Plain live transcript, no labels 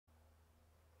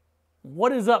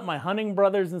What is up, my hunting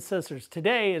brothers and sisters?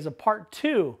 Today is a part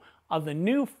 2 of the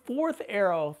new Fourth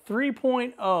Arrow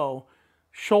 3.0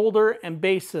 shoulder and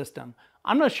base system.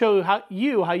 I'm going to show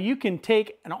you how you can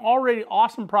take an already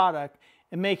awesome product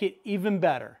and make it even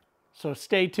better. So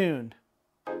stay tuned.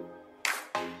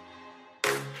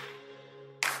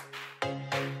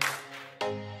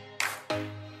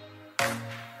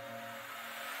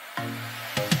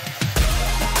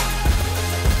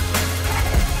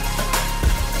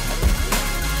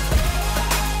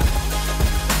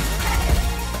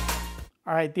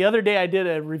 All right, the other day I did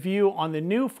a review on the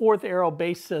new Fourth Arrow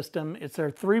base system. It's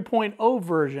their 3.0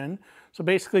 version, so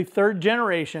basically third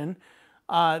generation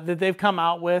that they've come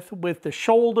out with the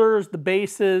shoulders, the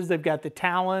bases. They've got the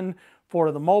Talon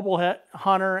for the mobile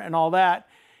hunter and all that.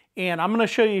 And I'm going to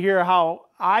show you here how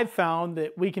I found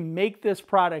that we can make this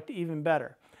product even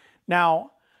better.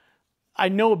 Now, I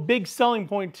know a big selling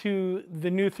point to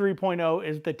the new 3.0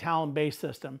 is the Talon base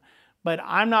system. But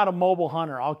I'm not a mobile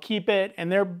hunter. I'll keep it,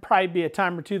 and there'll probably be a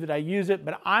time or two that I use it,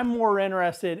 but I'm more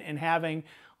interested in having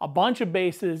a bunch of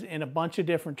bases in a bunch of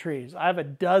different trees. I have a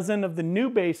dozen of the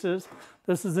new bases.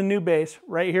 This is the new base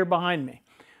right here behind me.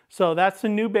 So that's the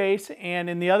new base, and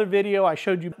in the other video, I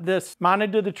showed you this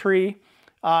mounted to the tree.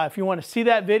 If you want to see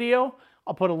that video,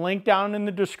 I'll put a link down in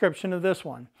the description of this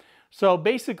one. So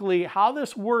basically, how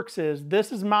this works is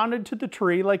this is mounted to the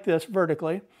tree like this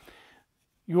vertically.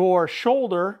 Your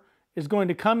shoulder is going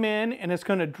to come in and it's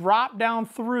going to drop down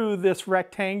through this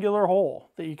rectangular hole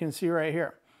that you can see right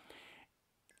here.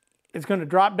 It's going to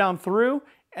drop down through,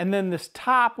 and then this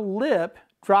top lip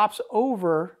drops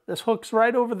over, this hooks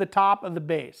right over the top of the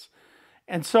base.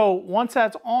 And so once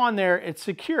that's on there, it's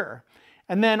secure.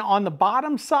 And then on the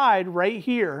bottom side right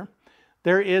here,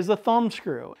 there is a thumb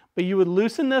screw. But you would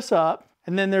loosen this up,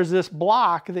 and then there's this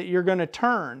block that you're going to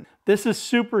turn. This is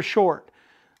super short.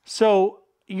 So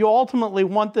you ultimately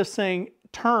want this thing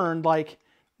turned like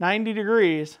 90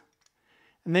 degrees,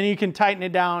 and then you can tighten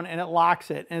it down and it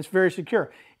locks it, and it's very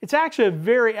secure. It's actually a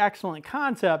very excellent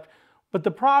concept, but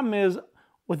the problem is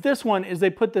with this one is they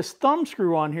put this thumb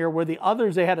screw on here where the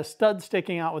others, they had a stud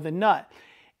sticking out with a nut.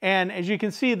 And as you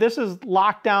can see, this is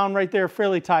locked down right there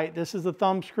fairly tight. This is the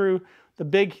thumb screw, the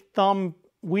big thumb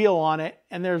wheel on it,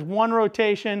 and there's one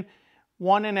rotation,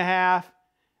 1.5,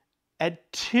 at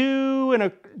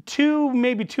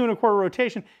maybe 2 1/4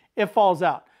 rotation, it falls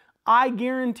out. I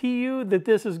guarantee you that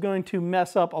this is going to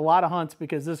mess up a lot of hunts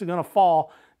because this is going to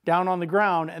fall down on the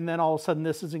ground, and then all of a sudden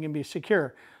this isn't going to be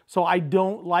secure. So I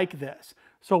don't like this.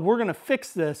 So we're going to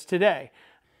fix this today.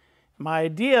 My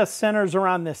idea centers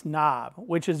around this knob,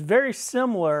 which is very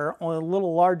similar, only a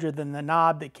little larger than the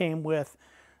knob that came with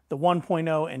the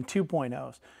 1.0 and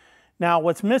 2.0s. Now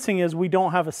what's missing is we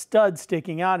don't have a stud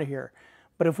sticking out of here.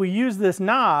 But if we use this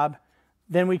knob,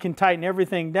 then we can tighten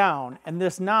everything down. And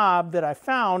this knob that I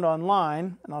found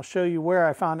online, and I'll show you where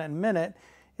I found it in a minute,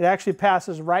 it actually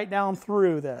passes right down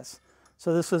through this.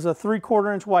 So this is a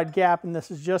 3/4 inch wide gap, and this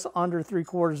is just under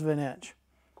 3/4 of an inch.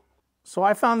 So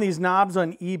I found these knobs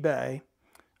on eBay.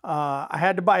 I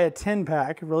had to buy a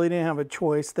 10-pack. I really didn't have a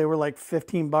choice. They were like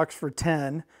 15 bucks for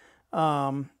 10.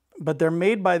 But they're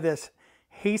made by this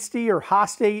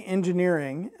Hoste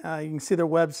Engineering. You can see their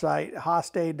website,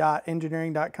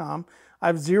 hoste.engineering.com. I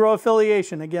have zero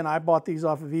affiliation. Again, I bought these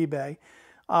off of eBay.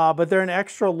 But they're an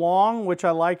extra long, which I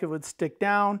like. It would stick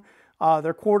down.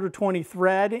 They're 1/4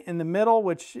 thread in the middle,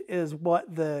 which is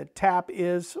what the tap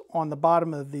is on the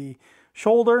bottom of the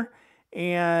shoulder.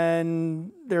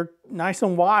 And they're nice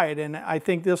and wide. And I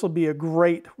think this will be a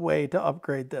great way to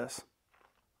upgrade this.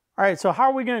 All right, so how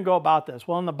are we going to go about this?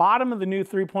 Well, on the bottom of the new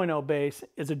 3.0 base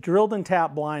is a drilled and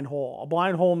tapped blind hole. A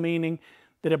blind hole meaning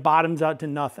that it bottoms out to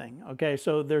nothing. Okay,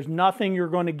 so there's nothing you're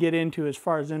going to get into as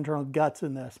far as internal guts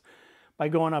in this by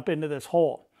going up into this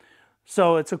hole.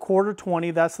 So it's a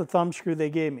 1/4 that's the thumb screw they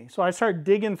gave me. So I started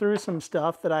digging through some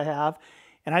stuff that I have,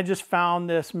 and I just found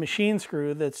this machine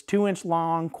screw that's 2 inch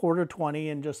long,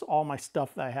 1/4, and just all my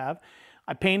stuff that I have.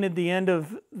 I painted the end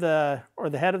of the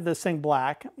head of this thing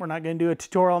black. We're not going to do a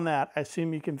tutorial on that. I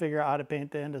assume you can figure out how to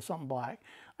paint the end of something black.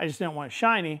 I just didn't want it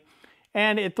shiny.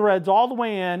 And it threads all the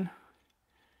way in,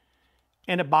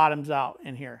 and it bottoms out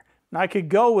in here. Now I could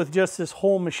go with just this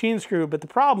whole machine screw, but the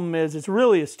problem is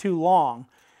it's too long.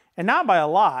 And not by a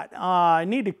lot. I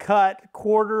need to cut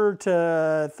 1/4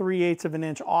 to 3/8 of an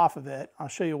inch off of it. I'll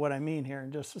show you what I mean here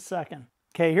in just a second.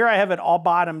 Okay, here I have it all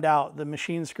bottomed out, the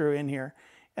machine screw in here.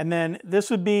 And then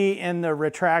this would be in the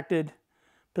retracted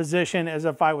position as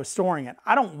if I was storing it.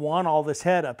 I don't want all this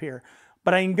head up here,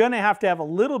 but I'm going to have a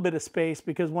little bit of space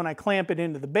because when I clamp it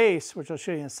into the base, which I'll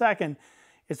show you in a second,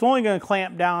 it's only going to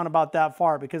clamp down about that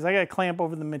far because I got to clamp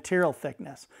over the material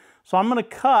thickness. So I'm going to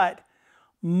cut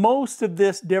most of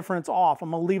this difference off.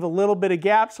 I'm going to leave a little bit of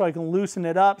gap so I can loosen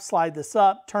it up, slide this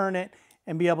up, turn it,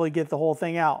 and be able to get the whole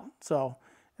thing out. So,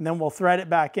 and then we'll thread it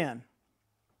back in.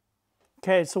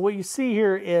 Okay, so what you see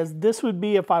here is this would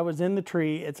be if I was in the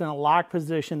tree, it's in a lock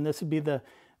position. This would be the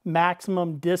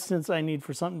maximum distance I need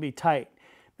for something to be tight.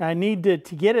 Now I need to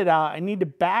get it out, I need to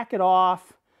back it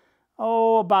off,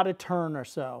 about a turn or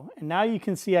so. And now you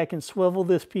can see I can swivel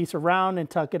this piece around and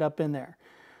tuck it up in there.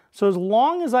 So as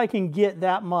long as I can get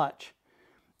that much,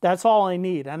 that's all I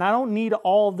need. And I don't need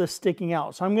all of this sticking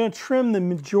out. So I'm going to trim the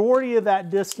majority of that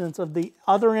distance of the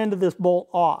other end of this bolt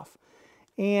off.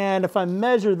 And if I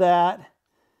measure that,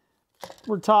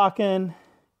 we're talking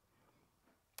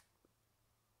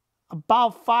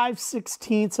about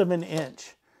 5/16 of an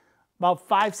inch. About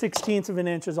 5/16 of an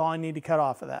inch is all I need to cut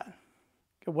off of that.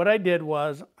 Okay, what I did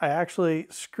was I actually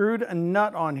screwed a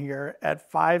nut on here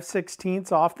at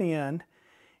 5/16 off the end.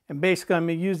 And basically I'm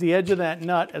going to use the edge of that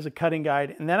nut as a cutting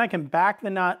guide, and then I can back the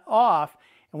nut off,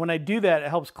 and when I do that it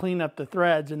helps clean up the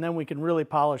threads, and then we can really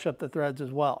polish up the threads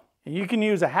as well. And you can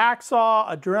use a hacksaw,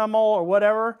 a Dremel, or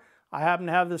whatever. I happen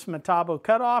to have this Metabo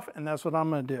cutoff, and that's what I'm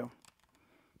going to do.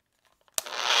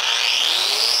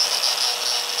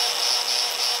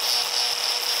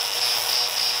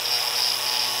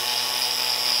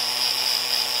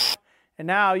 And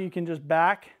now you can just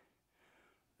back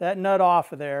that nut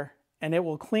off of there, and it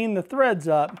will clean the threads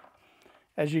up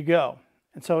as you go.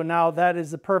 And so now that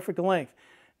is the perfect length.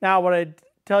 Now what I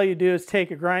tell you to do is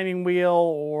take a grinding wheel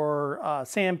or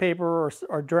sandpaper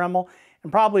or Dremel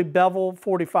and probably bevel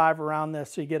 45 around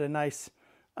this so you get a nice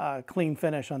clean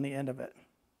finish on the end of it.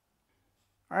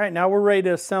 All right, now we're ready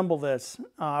to assemble this.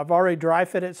 I've already dry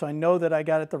fit it so I know that I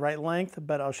got it the right length,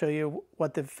 but I'll show you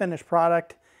what the finished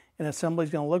product in assembly is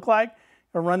going to look like.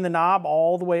 I'll run the knob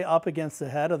all the way up against the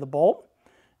head of the bolt.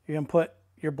 You're going to put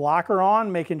your blocker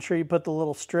on, making sure you put the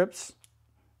little strips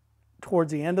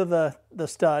towards the end of the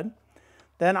stud.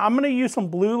 Then I'm going to use some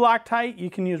blue Loctite. You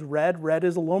can use red. Red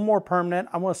is a little more permanent.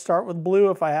 I'm going to start with blue.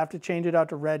 If I have to change it out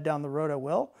to red down the road, I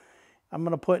will. I'm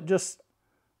going to put just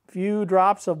a few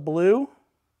drops of blue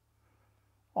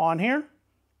on here.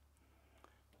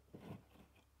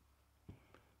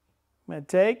 I'm going to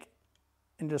take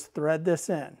and just thread this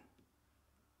in.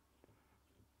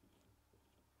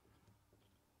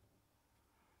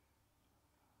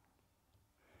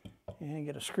 And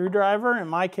get a screwdriver. In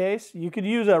my case, you could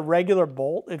use a regular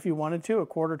bolt if you wanted to, a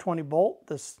 1/4 bolt.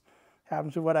 This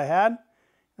happens to be what I had.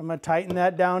 I'm going to tighten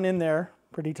that down in there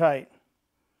pretty tight.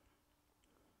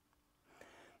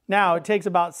 Now, it takes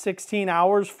about 16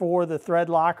 hours for the thread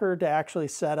locker to actually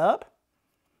set up,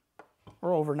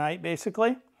 or overnight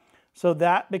basically. So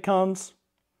that becomes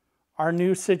our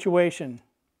new situation.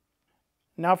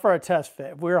 Now for our test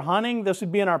fit. If we were hunting, this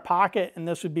would be in our pocket and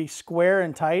this would be square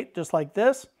and tight, just like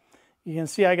this. You can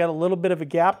see I got a little bit of a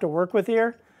gap to work with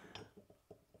here.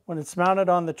 When it's mounted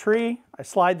on the tree, I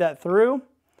slide that through,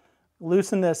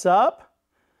 loosen this up,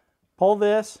 pull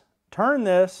this, turn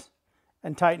this,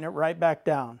 and tighten it right back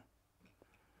down.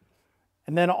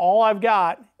 And then all I've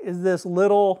got is this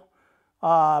little,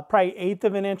 probably 1/8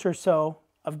 of an inch or so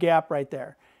of gap right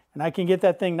there. And I can get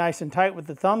that thing nice and tight with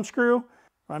the thumb screw.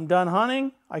 When I'm done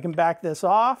hunting, I can back this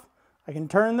off. I can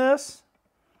turn this,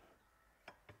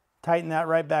 tighten that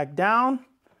right back down,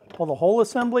 pull the whole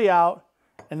assembly out,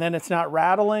 and then it's not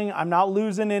rattling. I'm not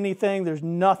losing anything. There's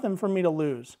nothing for me to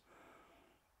lose.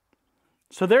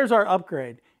 So there's our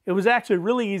upgrade. It was actually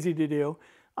really easy to do.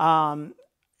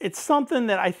 It's something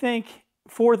that I think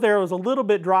Fourth Arrow is a little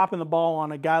bit dropping the ball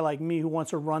on a guy like me who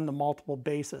wants to run the multiple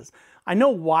bases. I know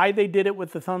why they did it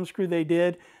with the thumb screw they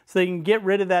did, so they can get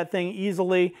rid of that thing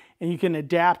easily and you can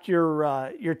adapt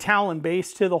your Talon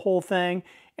base to the whole thing,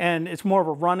 and it's more of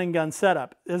a run and gun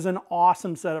setup. It's an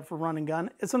awesome setup for run and gun.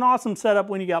 It's an awesome setup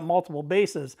when you got multiple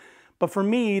bases. But for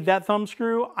me, that thumb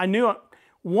screw, I knew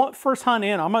first hunt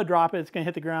in, I'm going to drop it, it's going to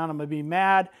hit the ground, I'm going to be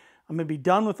mad, I'm going to be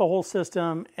done with the whole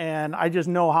system, and I just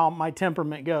know how my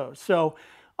temperament goes. So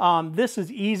this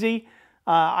is easy.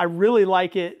 I really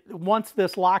like it. Once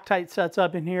this Loctite sets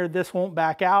up in here, this won't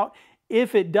back out.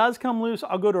 If it does come loose,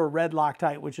 I'll go to a red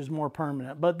Loctite, which is more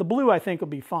permanent. But the blue, I think, will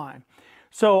be fine.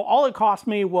 So all it cost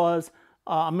me was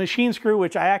a machine screw,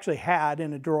 which I actually had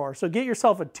in a drawer. So get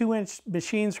yourself a 2-inch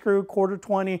machine screw,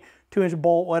 1/4 2-inch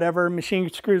bolt, whatever. Machine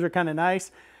screws are kind of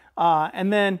nice.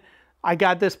 And then I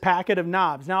got this packet of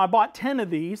knobs. Now I bought 10 of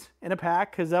these in a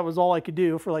pack because that was all I could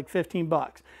do for like 15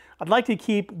 bucks. I'd like to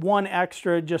keep one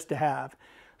extra just to have.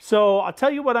 So I'll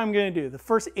tell you what I'm going to do. The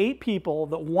first 8 people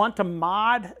that want to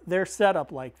mod their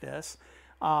setup like this,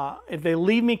 if they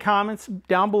leave me comments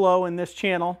down below in this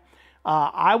channel,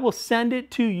 I will send it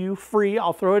to you free.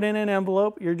 I'll throw it in an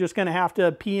envelope. You're just going to have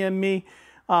to PM me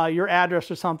your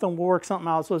address or something. We'll work something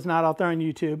out so it's not out there on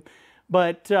YouTube.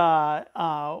 But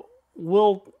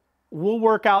we'll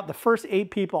work out the first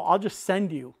 8 people. I'll just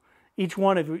send you, each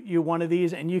one of you, one of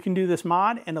these, and you can do this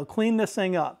mod, and it'll clean this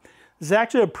thing up. This is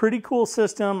actually a pretty cool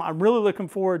system. I'm really looking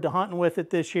forward to hunting with it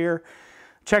this year.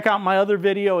 Check out my other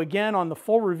video again on the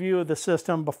full review of the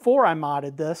system before I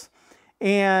modded this.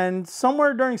 And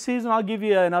somewhere during season, I'll give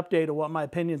you an update of what my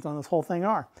opinions on this whole thing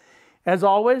are. As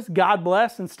always, God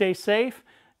bless and stay safe.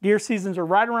 Deer seasons are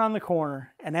right around the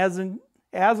corner. And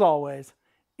as always,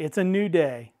 it's a new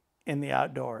day in the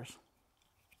outdoors.